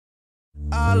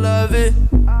I love it.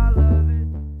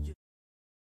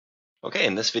 Okay,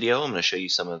 in this video, I'm going to show you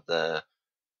some of the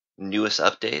newest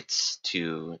updates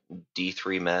to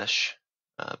D3Mesh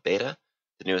beta.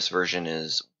 The newest version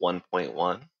is 1.1.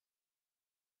 Go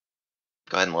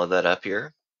ahead and load that up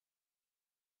here.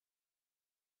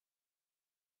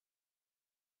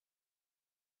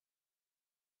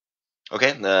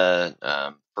 Okay,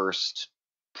 the first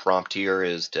prompt here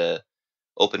is to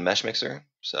open Meshmixer.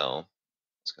 So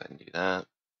let's go ahead and do that.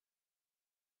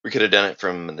 We could have done it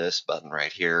from this button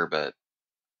right here, but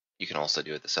you can also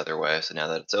do it this other way. So now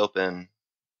that it's open,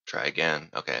 try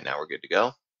again. Okay, now we're good to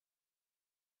go.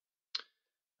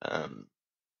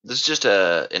 This is just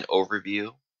an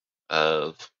overview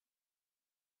of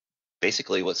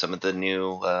basically what some of the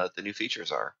new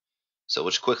features are. So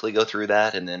we'll just quickly go through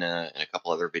that, and then in a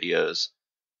couple other videos,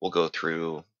 we'll go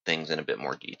through things in a bit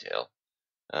more detail.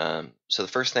 So the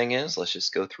first thing is, let's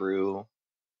just go through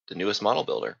the newest model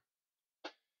builder.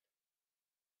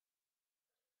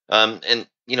 And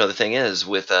the thing is,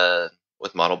 with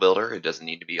model builder, it doesn't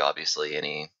need to be obviously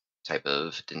any type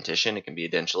of dentition. It can be a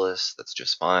dentulous. That's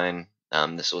just fine.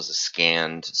 This was a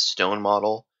scanned stone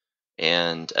model,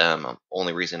 and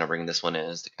only reason I'm bringing this one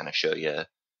is to kind of show you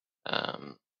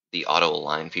the auto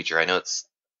align feature. I know it's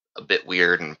a bit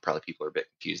weird and probably people are a bit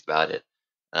confused about it,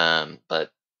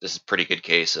 but this is a pretty good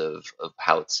case of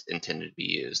how it's intended to be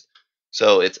used.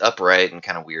 So it's upright and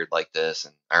kind of weird like this,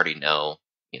 and I already know,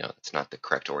 it's not the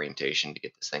correct orientation to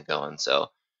get this thing going. So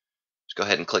just go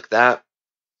ahead and click that.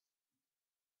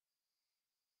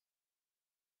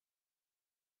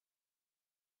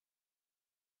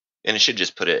 And it should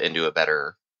just put it into a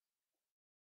better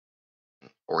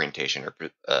orientation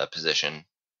or position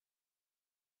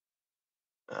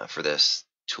for this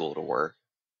tool to work.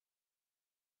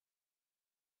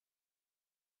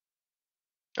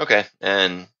 Okay,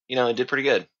 and it did pretty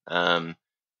good. A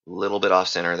little bit off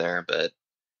center there, but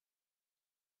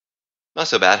not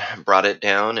so bad. Brought it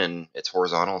down and it's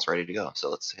horizontal. It's ready to go. So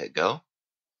let's hit go.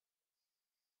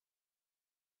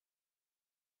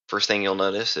 First thing you'll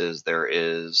notice is there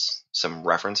is some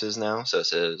references now. So it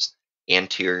says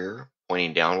anterior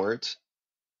pointing downwards.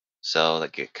 So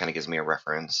that kind of gives me a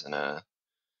reference and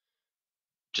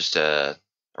just a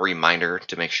reminder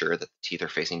to make sure that the teeth are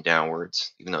facing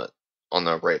downwards, even though on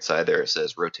the right side there it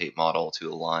says rotate model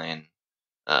to align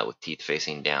with teeth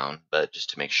facing down, but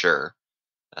just to make sure,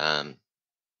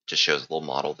 just shows a little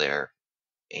model there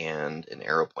and an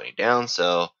arrow pointing down.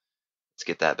 So let's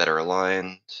get that better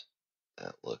aligned.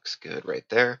 That looks good right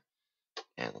there.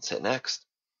 And let's hit next.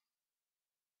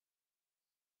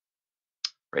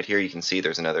 Right here you can see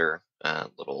there's another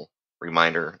little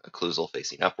reminder, occlusal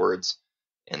facing upwards,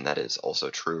 and that is also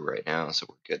true right now, so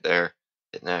we're good there.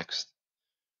 Hit next.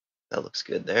 That looks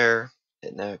good there.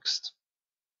 Hit next.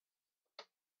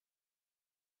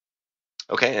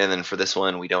 Okay, and then for this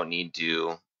one, we don't need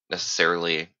to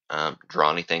necessarily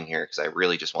draw anything here because I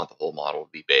really just want the whole model to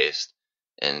be based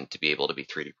and to be able to be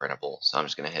 3D printable. So I'm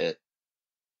just going to hit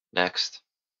next.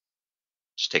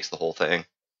 Just takes the whole thing.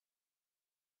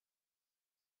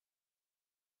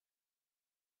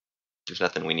 There's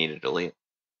nothing we need to delete,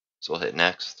 so we'll hit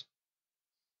next.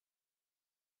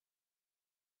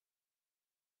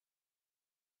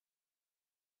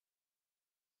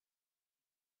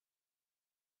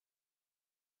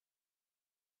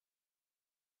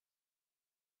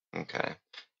 Okay,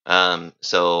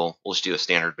 so we'll just do a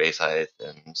standard base height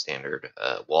and standard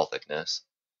wall thickness.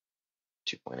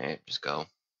 2.8, just go.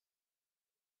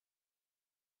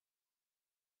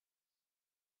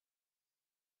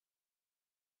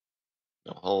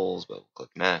 No holes, but we'll click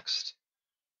next.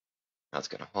 Now it's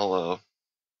going to hollow.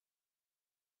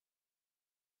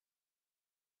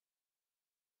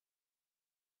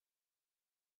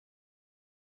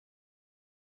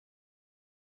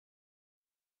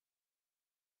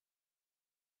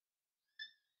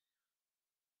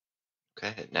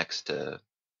 Okay, hit next to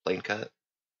plane cut.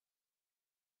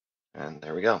 And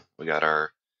there we go. We got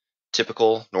our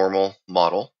typical normal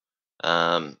model.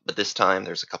 But this time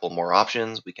there's a couple more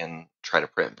options. We can try to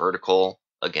print vertical,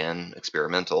 again,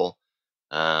 experimental.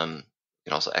 You can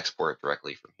also export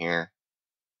directly from here.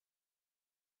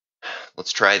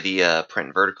 Let's try the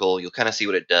print vertical. You'll kind of see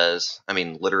what it does. I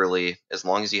mean, literally, as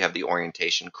long as you have the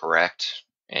orientation correct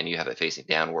and you have it facing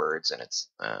downwards and it's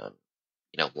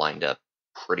lined up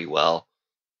pretty well,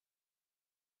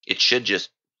 it should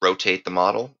just rotate the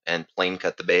model and plane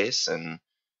cut the base and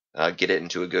get it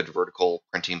into a good vertical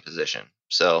printing position.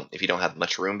 So if you don't have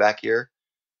much room back here,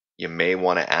 you may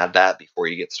want to add that before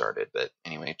you get started. But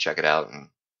anyway, check it out and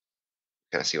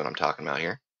kind of see what I'm talking about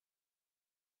here.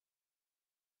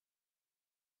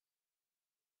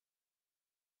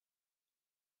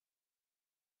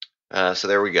 So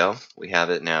there we go. We have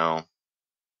it now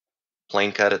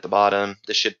plain cut at the bottom.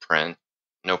 This should print,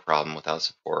 no problem without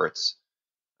supports.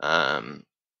 And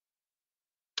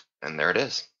there it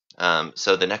is.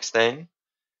 So the next thing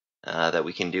that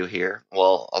we can do here,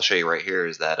 well, I'll show you right here,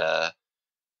 is that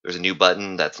there's a new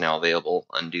button that's now available,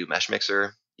 Undo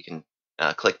Meshmixer. You can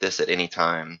click this at any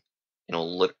time, and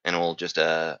it'll just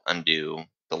undo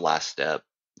the last step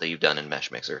that you've done in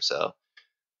Meshmixer. So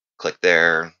click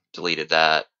there, deleted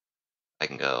that. I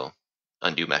can go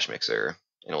undo Meshmixer,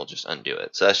 and it'll just undo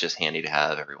it. So that's just handy to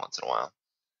have every once in a while.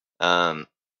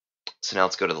 So now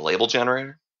let's go to the label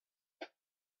generator,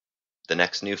 the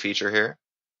next new feature here.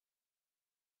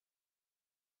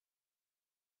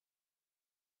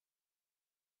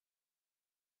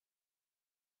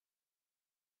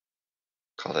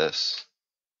 Call this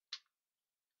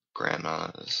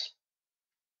Grandma's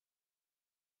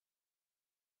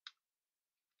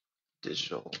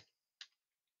Digital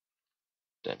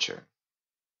Denture.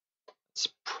 It's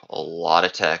a lot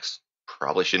of text.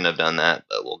 Probably shouldn't have done that,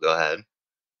 but we'll go ahead.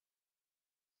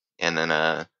 And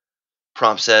then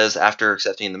prompt says, after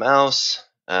accepting the mouse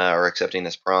or accepting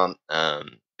this prompt,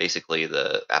 basically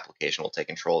the application will take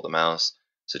control of the mouse.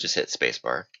 So just hit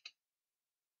spacebar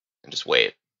and just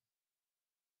wait.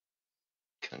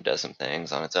 Kind of does some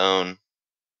things on its own.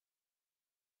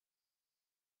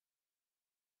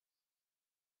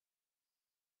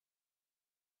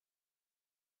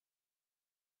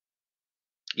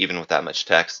 Even with that much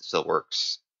text, it still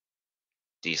works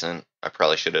decent. I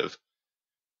probably should have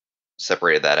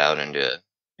separated that out into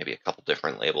maybe a couple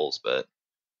different labels, but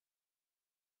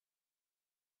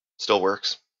still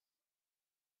works.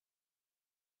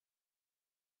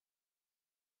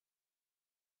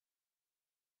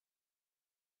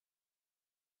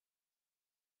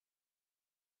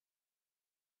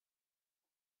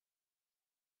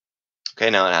 Okay,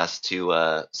 now it asks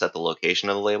to set the location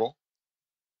of the label.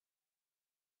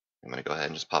 I'm going to go ahead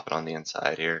and just pop it on the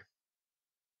inside here.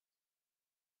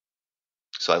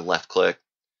 So I left click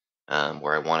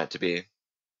where I want it to be. You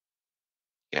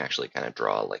can actually kind of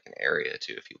draw like an area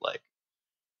too if you like.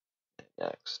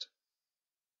 Next.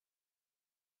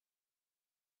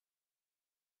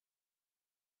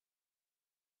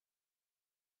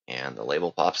 And the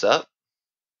label pops up.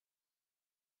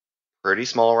 Pretty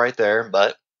small right there,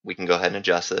 but we can go ahead and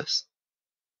adjust this.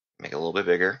 Make it a little bit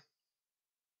bigger.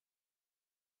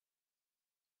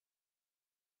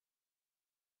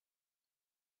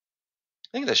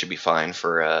 I think that should be fine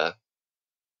for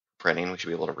printing. We should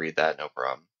be able to read that, no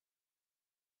problem.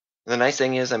 And the nice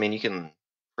thing is, I mean, you can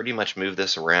pretty much move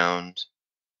this around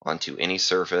onto any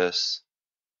surface.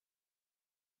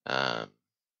 Sorry,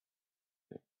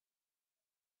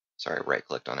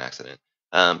 right-clicked on accident.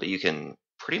 But you can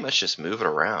pretty much just move it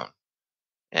around,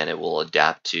 and it will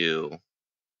adapt to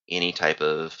any type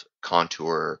of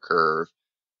contour or curve,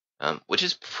 which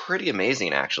is pretty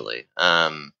amazing, actually.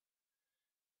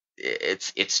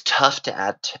 It's tough to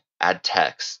add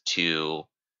text to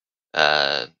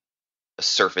a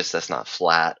surface that's not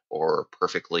flat or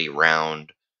perfectly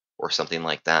round or something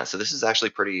like that. So this is actually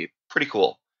pretty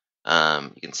cool.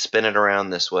 You can spin it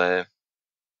around this way,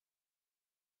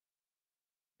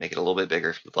 make it a little bit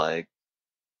bigger if you'd like,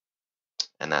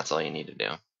 and that's all you need to do.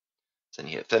 So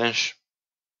then you hit finish.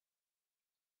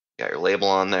 Got your label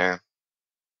on there,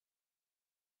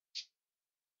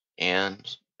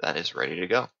 and that is ready to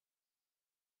go.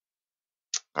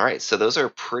 All right, so those are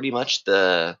pretty much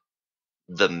the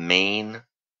main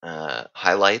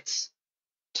highlights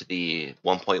to the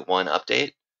 1.1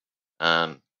 update.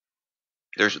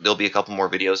 There'll be a couple more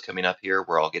videos coming up here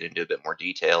where I'll get into a bit more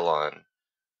detail on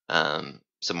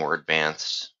some more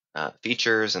advanced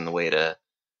features and the way to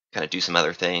kind of do some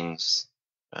other things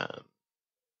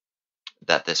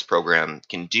that this program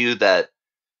can do that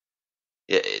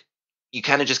you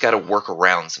kind of just got to work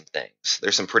around some things.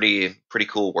 There's some pretty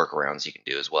cool workarounds you can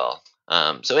do as well.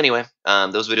 So anyway,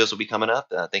 those videos will be coming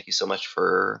up. Thank you so much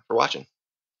for watching.